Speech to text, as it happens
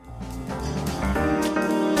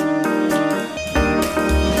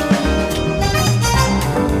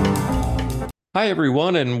Hi,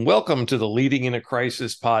 everyone, and welcome to the Leading in a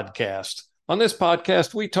Crisis podcast. On this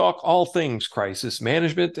podcast, we talk all things crisis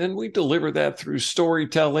management, and we deliver that through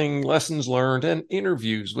storytelling, lessons learned, and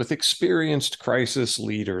interviews with experienced crisis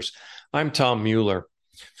leaders. I'm Tom Mueller.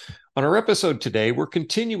 On our episode today, we're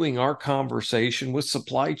continuing our conversation with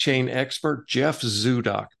supply chain expert Jeff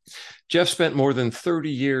Zudock. Jeff spent more than 30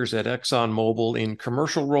 years at ExxonMobil in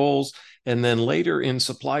commercial roles and then later in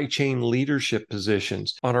supply chain leadership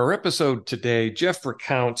positions. On our episode today, Jeff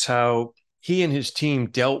recounts how he and his team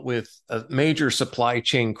dealt with a major supply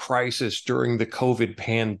chain crisis during the COVID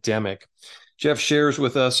pandemic. Jeff shares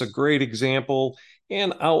with us a great example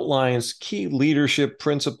and outlines key leadership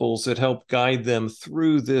principles that help guide them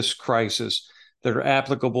through this crisis that are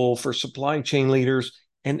applicable for supply chain leaders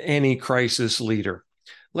and any crisis leader.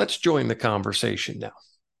 Let's join the conversation now.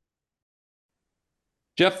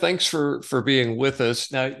 Jeff, thanks for being with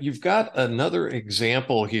us. Now, you've got another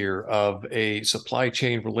example here of a supply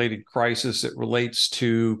chain related crisis that relates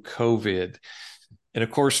to COVID. And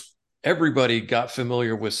of course, everybody got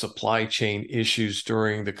familiar with supply chain issues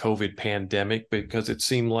during the COVID pandemic because it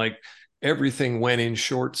seemed like everything went in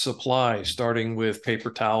short supply, starting with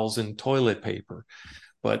paper towels and toilet paper.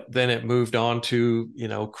 But then it moved on to,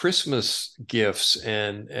 Christmas gifts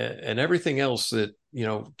and everything else that,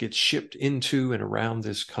 gets shipped into and around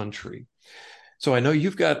this country. So I know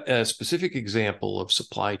you've got a specific example of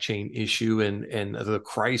supply chain issue and the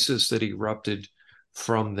crisis that erupted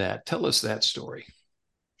from that. Tell us that story.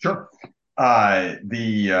 Sure. I'll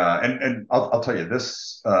tell you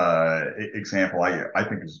this example I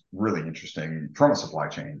think is really interesting from a supply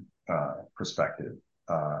chain perspective.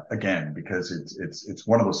 Again, because it's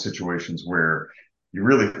one of those situations where you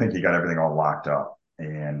really think you got everything all locked up,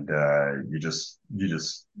 and you just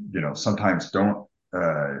sometimes don't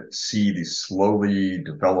see these slowly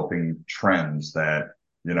developing trends that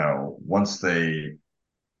once they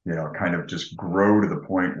kind of just grow to the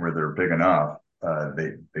point where they're big enough,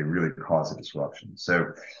 they really cause a disruption. So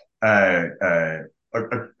a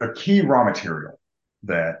key raw material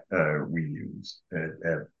that we use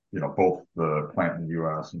at both the plant in the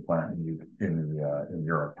U.S. and plant in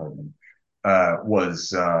Europe, was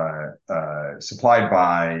supplied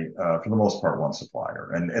by, for the most part, one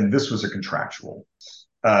supplier, and this was a contractual.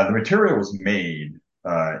 The material was made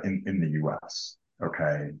in the U.S.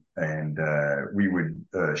 Okay, and we would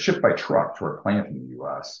ship by truck to our plant in the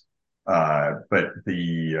U.S. But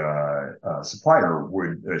the supplier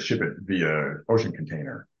would ship it via ocean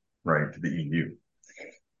container, right, to the EU.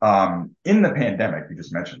 In the pandemic, you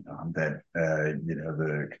just mentioned, Tom, that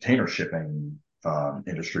the container shipping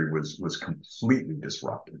industry was completely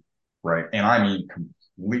disrupted, right? And I mean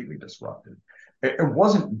completely disrupted. It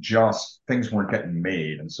wasn't just things weren't getting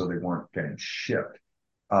made, and so they weren't getting shipped.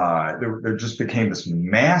 There just became this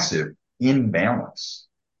massive imbalance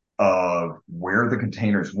of where the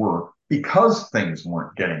containers were because things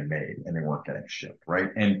weren't getting made and they weren't getting shipped, right?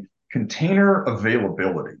 And container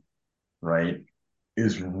availability, right,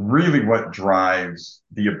 is really what drives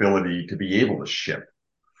the ability to be able to ship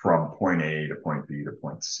from point A to point B to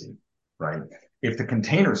point C, right? If the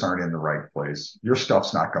containers aren't in the right place, your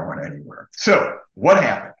stuff's not going anywhere. So what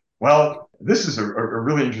happened? Well, this is a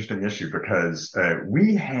really interesting issue because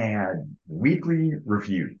we had weekly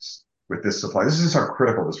reviews with this supply. This is how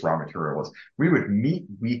critical this raw material was. We would meet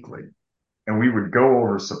weekly and we would go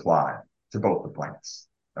over supply to both the plants.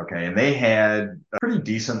 Okay. And they had a pretty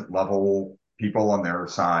decent level people on their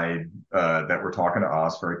side that were talking to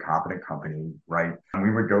us, very competent company, right? And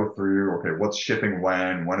we would go through, okay, what's shipping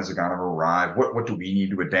when is it going to arrive? What do we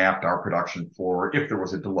need to adapt our production for if there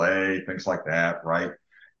was a delay, things like that, right?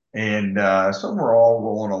 And so we're all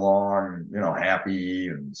rolling along, happy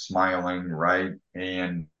and smiling, right?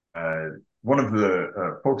 And one of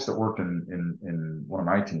the folks that worked in one of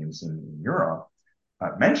my teams in Europe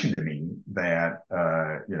mentioned to me that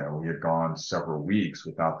we had gone several weeks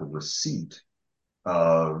without the receipt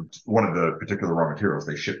of one of the particular raw materials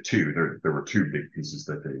they shipped to. There were two big pieces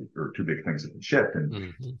or two big things that they shipped,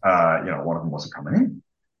 and one of them wasn't coming in.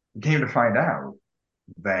 We came to find out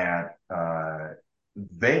that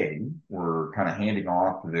they were kind of handing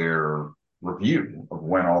off their review of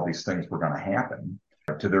when all these things were going to happen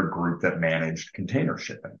to their group that managed container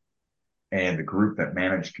shipping. And the group that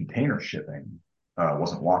managed container shipping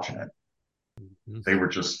wasn't watching it. They were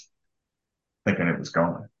just thinking it was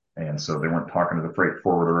going. And so they weren't talking to the freight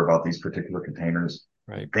forwarder about these particular containers.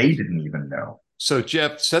 Right. They didn't even know. So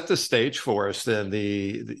Jeff, set the stage for us then.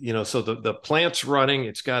 So the plant's running,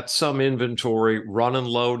 it's got some inventory running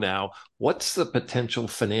low now. What's the potential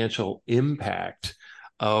financial impact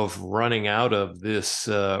of running out of this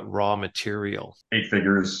raw material? 8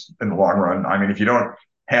 figures in the long run. I mean, if you don't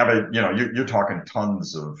have it, you're talking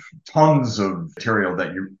tons of material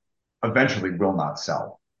that you eventually will not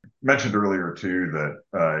sell. Mentioned earlier too that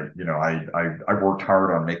I worked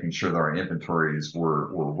hard on making sure that our inventories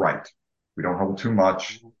were right. We don't hold too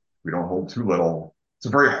much, we don't hold too little. It's a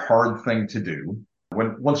very hard thing to do.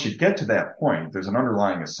 Once you get to that point, there's an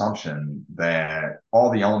underlying assumption that all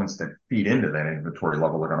the elements that feed into that inventory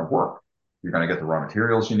level are going to work. You're going to get the raw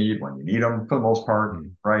materials you need when you need them for the most part,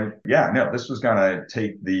 right? Yeah, no, this was going to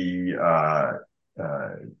take the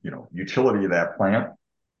utility of that plant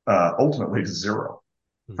ultimately to zero,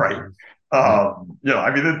 right? I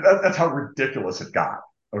mean, that's how ridiculous it got.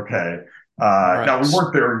 Okay. Right. Now we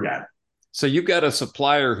weren't there yet. So you've got a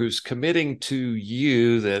supplier who's committing to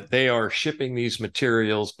you that they are shipping these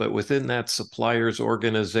materials, but within that supplier's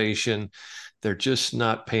organization, they're just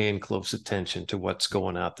not paying close attention to what's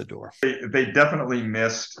going out the door. They definitely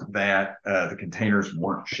missed that the containers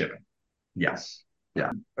weren't shipping. Yes.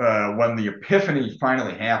 Yeah. When the epiphany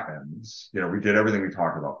finally happens, we did everything we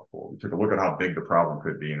talked about before. We took a look at how big the problem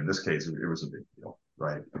could be. And in this case, it was a big deal,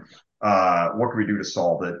 right? What can we do to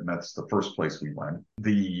solve it? And that's the first place we went.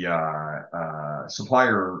 The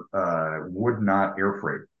supplier would not air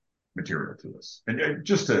freight material to us. And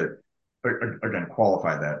just to, again,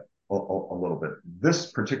 qualify that a little bit,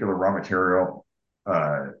 this particular raw material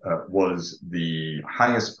was the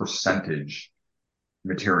highest percentage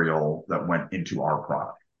material that went into our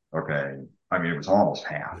product. Okay. I mean, it was almost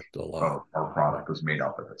half of our product was made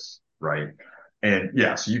up of this, right? And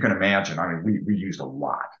yeah, so you can imagine, I mean, we used a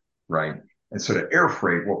lot, right? And so to air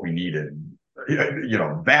freight what we needed,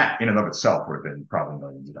 that in and of itself would have been probably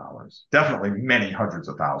millions of dollars, definitely many hundreds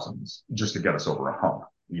of thousands just to get us over a hump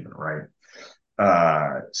even, right?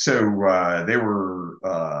 So they were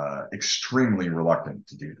extremely reluctant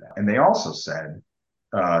to do that. And they also said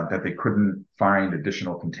that they couldn't find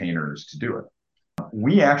additional containers to do it.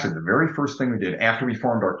 We actually, the very first thing we did after we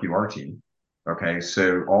formed our QRT, okay,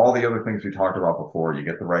 so all the other things we talked about before, you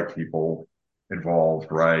get the right people involved,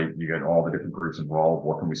 right? You get all the different groups involved.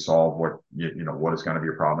 What can we solve? What is going to be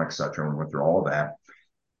a problem, et cetera. And we went through all of that.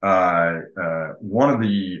 One of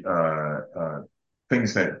the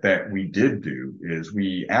things that we did do is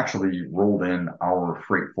we actually rolled in our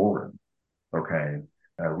freight forward. Okay.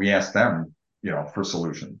 We asked them, for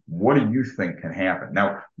solution. What do you think can happen?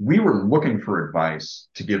 Now, we were looking for advice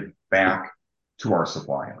to give back to our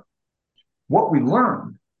supplier. What we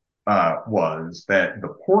learned was that the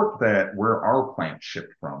port where our plant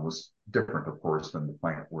shipped from was different, of course, than the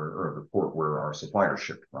port where our supplier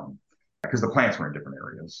shipped from, because the plants were in different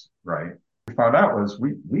areas, right? We found out was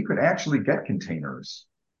we could actually get containers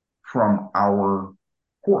from our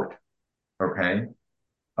port, okay?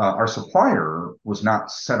 Our supplier was not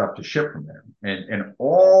set up to ship from there. And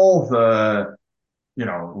all the,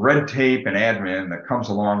 red tape and admin that comes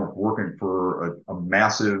along with working for a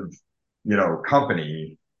massive,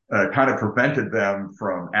 company kind of prevented them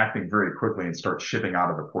from acting very quickly and start shipping out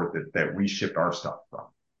of the port that we shipped our stuff from.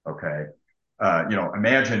 Okay.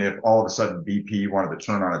 Imagine if all of a sudden BP wanted to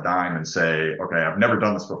turn on a dime and say, okay, I've never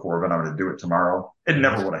done this before, but I'm going to do it tomorrow. It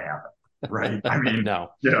never would have happened. Right. I mean,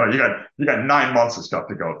 no. You got 9 months of stuff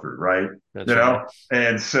to go through. Right. That's right.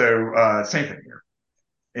 And so, same thing here.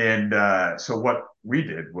 And so what we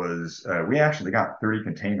did was we actually got 30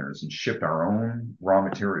 containers and shipped our own raw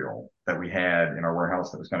material that we had in our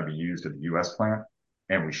warehouse that was going to be used at the US plant.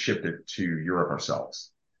 And we shipped it to Europe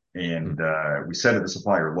ourselves. And we said to the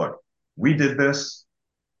supplier, look, we did this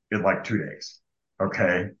in like 2 days.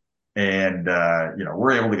 Okay. And,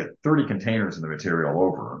 we're able to get 30 containers of the material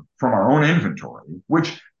over from our own inventory,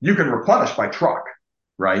 which you can replenish by truck,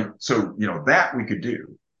 right? So, that we could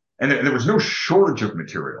do. And there was no shortage of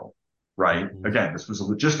material, right? Again, this was a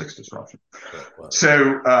logistics disruption.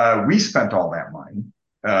 So we spent all that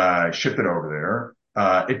money, shipped it over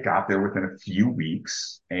there. It got there within a few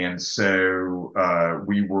weeks. And so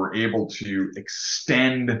we were able to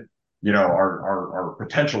extend, our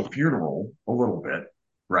potential funeral a little bit,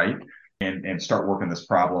 right? And start working this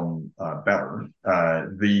problem better.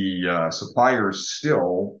 The suppliers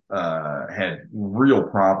still had real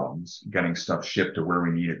problems getting stuff shipped to where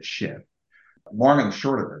we need it shipped. Long and the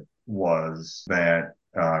short of it was that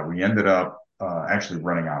we ended up actually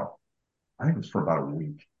running out. I think it was for about a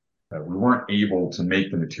week. We weren't able to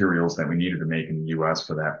make the materials that we needed to make in the U.S.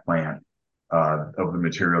 for that plant of the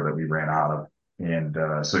material that we ran out of.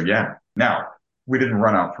 And so, yeah, now we didn't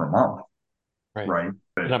run out for a month, right?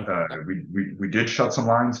 But we did shut some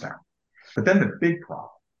lines down. But then the big problem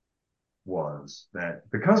was that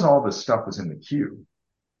because all this stuff was in the queue,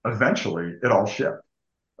 eventually it all shipped.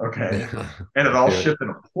 Okay. And it all Yeah. shipped in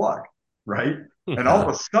a plug, right? And all of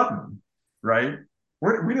a sudden, right,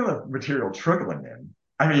 we don't have material trickling in.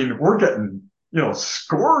 I mean, we're getting,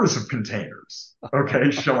 scores of containers, okay,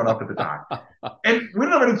 showing up at the dock. And we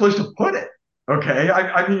don't have any place to put it. Okay.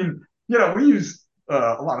 I mean, we use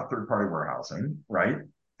a lot of third party warehousing, right?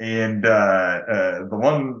 And the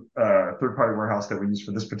one third party warehouse that we use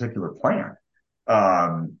for this particular plant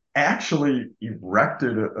actually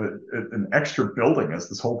erected an extra building as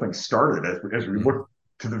this whole thing started, as we looked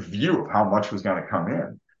to the view of how much was going to come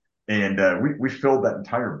in. And we filled that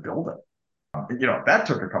entire building. That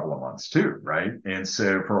took a couple of months too, right? And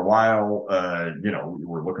so for a while, we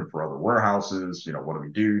were looking for other warehouses. What do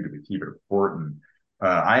we do? Do we keep it at port? And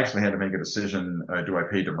I actually had to make a decision. Do I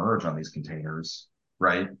pay demurrage on these containers,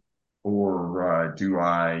 right? Or do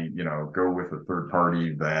I, go with a third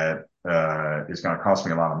party that is going to cost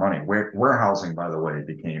me a lot of money? Warehousing, by the way,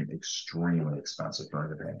 became extremely expensive during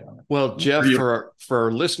the pandemic. Well, Jeff, for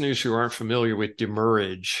our listeners who aren't familiar with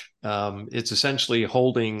demurrage, it's essentially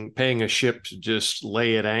paying a ship to just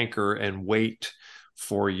lay at anchor and wait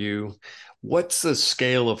for you. What's the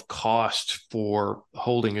scale of cost for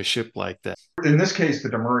holding a ship like that? In this case, the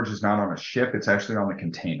demurrage is not on a ship, it's actually on the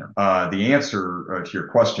container. The answer to your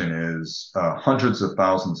question is hundreds of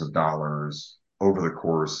thousands of dollars over the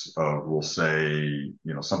course of, we'll say,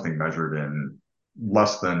 something measured in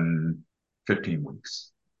less than 15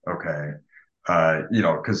 weeks. Okay.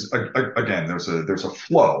 Because again, there's a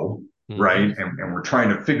flow, right? And we're trying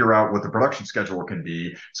to figure out what the production schedule can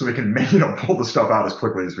be so we can pull the stuff out as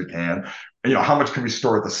quickly as we can. How much can we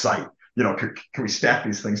store at the site? Can we stack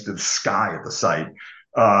these things to the sky at the site?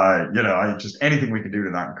 Just anything we can do to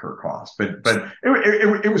not incur costs. But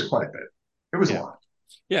it was quite a bit. It was a lot.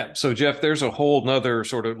 Yeah. So Jeff, there's a whole nother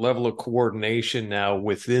sort of level of coordination now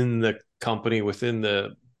within the company, within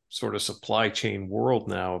the sort of supply chain world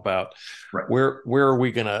now about where are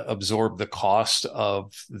we going to absorb the cost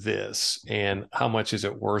of this and how much is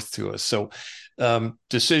it worth to us? So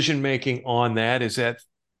decision making on that,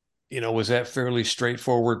 was that fairly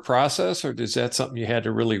straightforward process, or is that something you had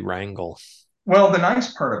to really wrangle? Well, the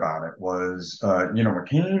nice part about it was, when it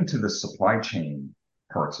came to the supply chain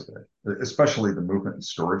parts of it, especially the movement and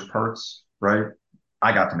storage parts, right?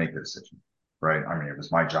 I got to make the decision, right? I mean, it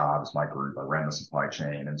was my job, it's my group, I ran the supply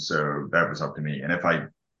chain. And so that was up to me. And if I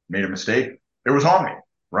made a mistake, it was on me,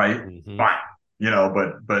 right? Fine.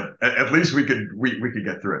 But at least we could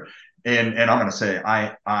get through it. And I'm going to say,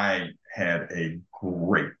 I had a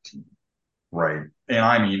great team, right? And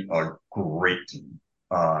I mean, a great team.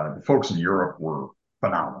 The folks in Europe were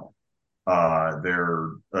phenomenal.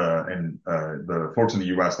 The folks in the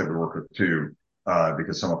U.S. that we work with too,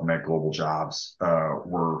 because some of them had global jobs,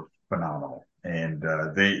 were phenomenal. And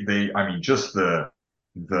I mean, just the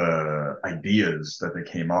ideas that they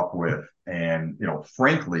came up with, and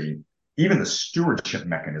frankly, even the stewardship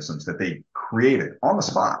mechanisms that they created on the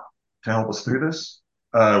spot to help us through this,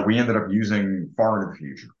 we ended up using far into the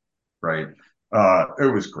future, right?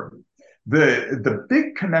 It was great. The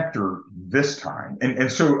big connector this time,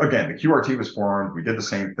 and so again, the QRT was formed. We did the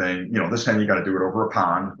same thing. This time you got to do it over a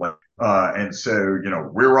pond. And so,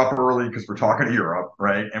 we're up early because we're talking to Europe,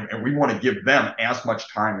 right? And we want to give them as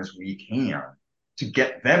much time as we can to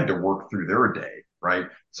get them to work through their day, right?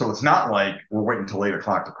 So it's not like we're waiting until 8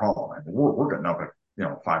 o'clock to call them. We're getting up at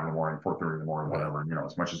 5 in the morning, 4:30 in the morning, whatever,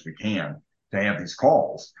 as much as we can to have these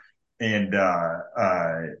calls. And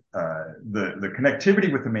the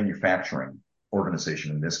connectivity with the manufacturing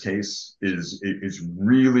organization in this case is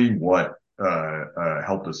really what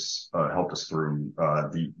helped us through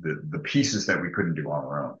the pieces that we couldn't do on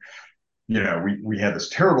our own. We had this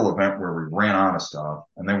terrible event where we ran out of stuff,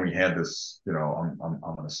 and then we had this, I'm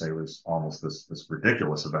going to say it was almost this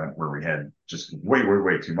ridiculous event where we had just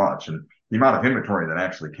way too much, and the amount of inventory that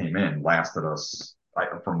actually came in lasted us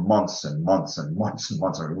for months and months and months and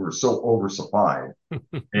months. I mean, we were so oversupplied,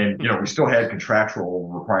 and we still had contractual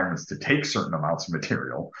requirements to take certain amounts of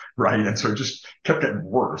material, right? And so it just kept getting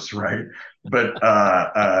worse, right? But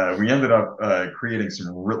we ended up creating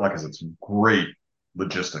like I said, some great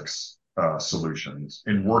logistics solutions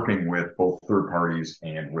in working with both third parties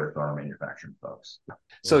and with our manufacturing folks.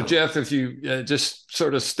 So Jeff, if you just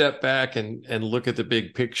sort of step back and look at the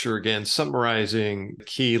big picture again, summarizing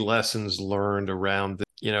key lessons learned around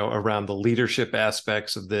the leadership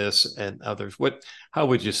aspects of this and others, how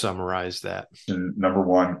would you summarize that? And number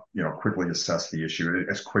one, quickly assess the issue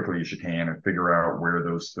as quickly as you can and figure out where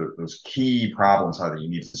those key problems are that you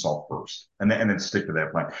need to solve first, and then stick to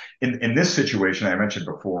that plan. In this situation, I mentioned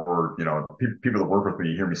before, people that work with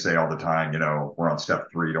me hear me say all the time, we're on step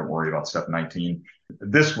 3, don't worry about step 19.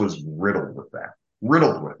 This was riddled with that.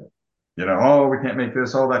 riddled with it. Oh, we can't make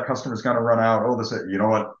this. Oh, that customer's going to run out. Oh, this, you know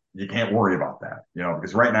what? You can't worry about that,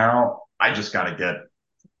 because right now I just got to get,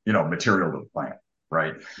 material to the plant.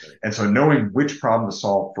 Right. And so knowing which problem to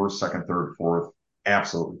solve first, second, third, fourth,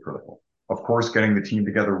 absolutely critical. Of course, getting the team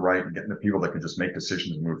together right and getting the people that can just make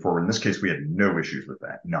decisions and move forward. In this case, we had no issues with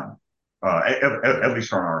that. None. At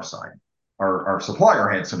least on our side. Our supplier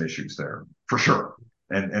had some issues there for sure.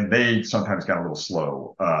 And they sometimes got a little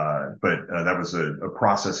slow. But that was a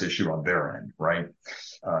process issue on their end, right?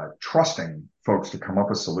 Trusting folks to come up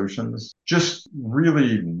with solutions, just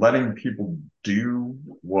really letting people do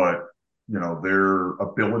what, their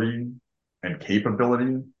ability and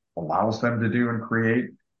capability allows them to do and create,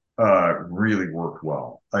 really worked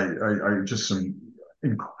well. I just some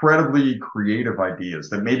incredibly creative ideas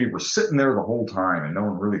that maybe were sitting there the whole time and no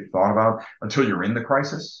one really thought about until you're in the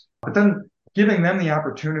crisis. But then giving them the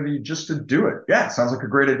opportunity just to do it. Yeah, sounds like a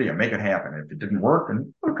great idea. Make it happen. If it didn't work, and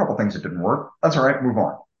there were a couple things that didn't work, that's all right. Move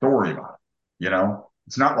on. Don't worry about it.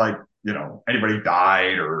 It's not like, anybody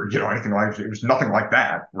died or, anything like that. It was nothing like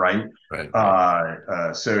that. Right.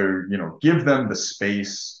 Right. So, give them the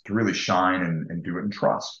space to really shine and do it in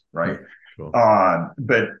trust. Right. Cool.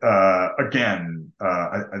 But again,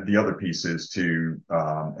 the other piece is to,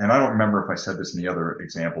 and I don't remember if I said this in the other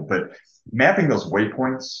example, but mapping those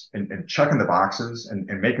waypoints and checking the boxes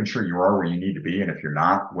and making sure you are where you need to be. And if you're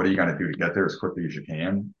not, what are you going to do to get there as quickly as you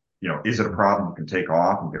can? Is it a problem you can take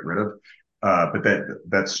off and get rid of? But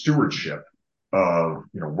that stewardship of,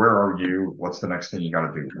 where are you? What's the next thing you got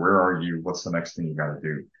to do? Where are you? What's the next thing you got to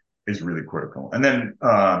do is really critical. And then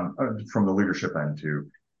from the leadership end too,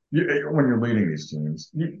 when you're leading these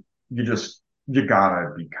teams, you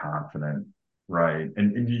gotta be confident, right?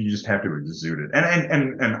 And you just have to exude it. And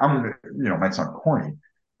I'm, it might sound corny,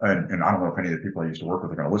 and I don't know if any of the people I used to work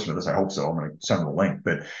with are going to listen to this. I hope so. I'm going to send them a link.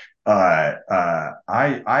 But I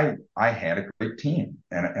had a great team,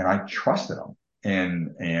 and I trusted them,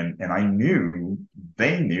 and I knew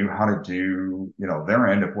they knew how to do their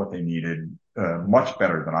end of what they needed much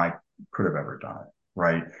better than I could have ever done it,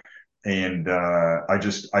 right? And I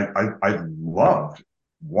loved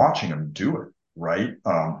watching him do it. Right.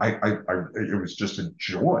 It was just a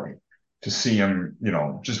joy to see him,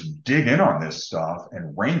 just dig in on this stuff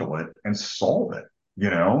and wrangle it and solve it,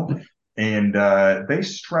 and they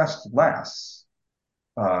stressed less,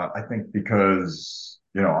 I think, because,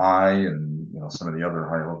 I and, some of the other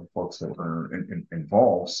high level folks that were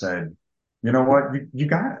involved said, you know what, you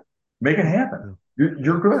got it, make it happen.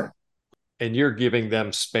 You're good. And you're giving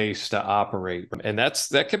them space to operate. And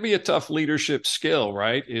that can be a tough leadership skill,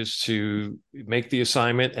 right? Is to make the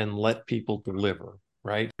assignment and let people deliver,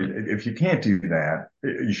 right? If you can't do that,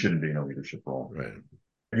 you shouldn't be in a leadership role. Right.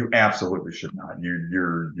 You absolutely should not.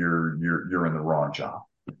 You're in the wrong job.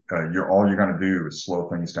 All you're going to do is slow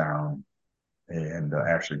things down and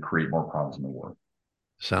actually create more problems in the world.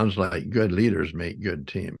 Sounds like good leaders make good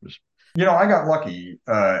teams. I got lucky.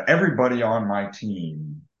 Everybody on my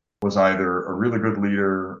team was either a really good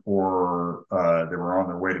leader or they were on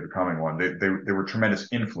their way to becoming one. They were tremendous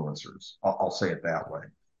influencers. I'll say it that way.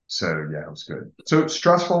 So yeah, it was good. So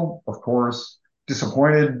stressful, of course.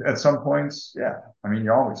 Disappointed at some points. Yeah, I mean,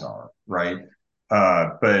 you always are, right?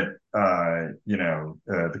 But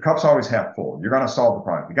the cup's always half full. You're going to solve the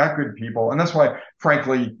problem. You got good people, and that's why,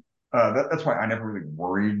 frankly, that's why I never really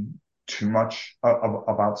worried too much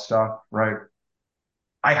about stuff. Right?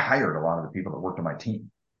 I hired a lot of the people that worked on my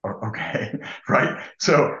team. Okay. Right.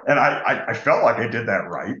 So, and I felt like I did that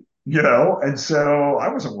right, and so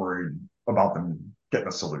I wasn't worried about them getting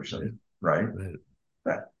a solution. Right.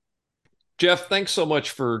 Yeah. Jeff, thanks so much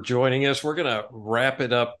for joining us. We're going to wrap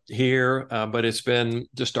it up here, but it's been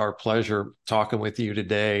just our pleasure talking with you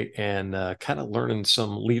today and kind of learning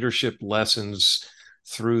some leadership lessons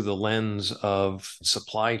through the lens of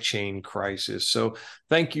supply chain crisis. So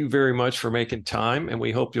thank you very much for making time, and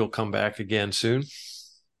we hope you'll come back again soon.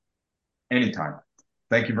 Anytime.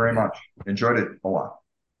 Thank you very much. Enjoyed it a lot.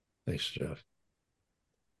 Thanks, Jeff.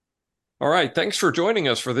 All right. Thanks for joining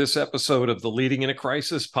us for this episode of the Leading in a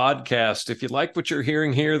Crisis podcast. If you like what you're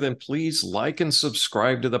hearing here, then please like and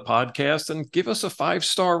subscribe to the podcast and give us a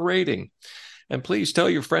 5-star rating. And please tell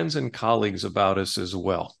your friends and colleagues about us as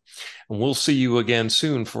well. And we'll see you again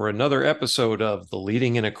soon for another episode of the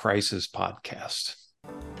Leading in a Crisis podcast.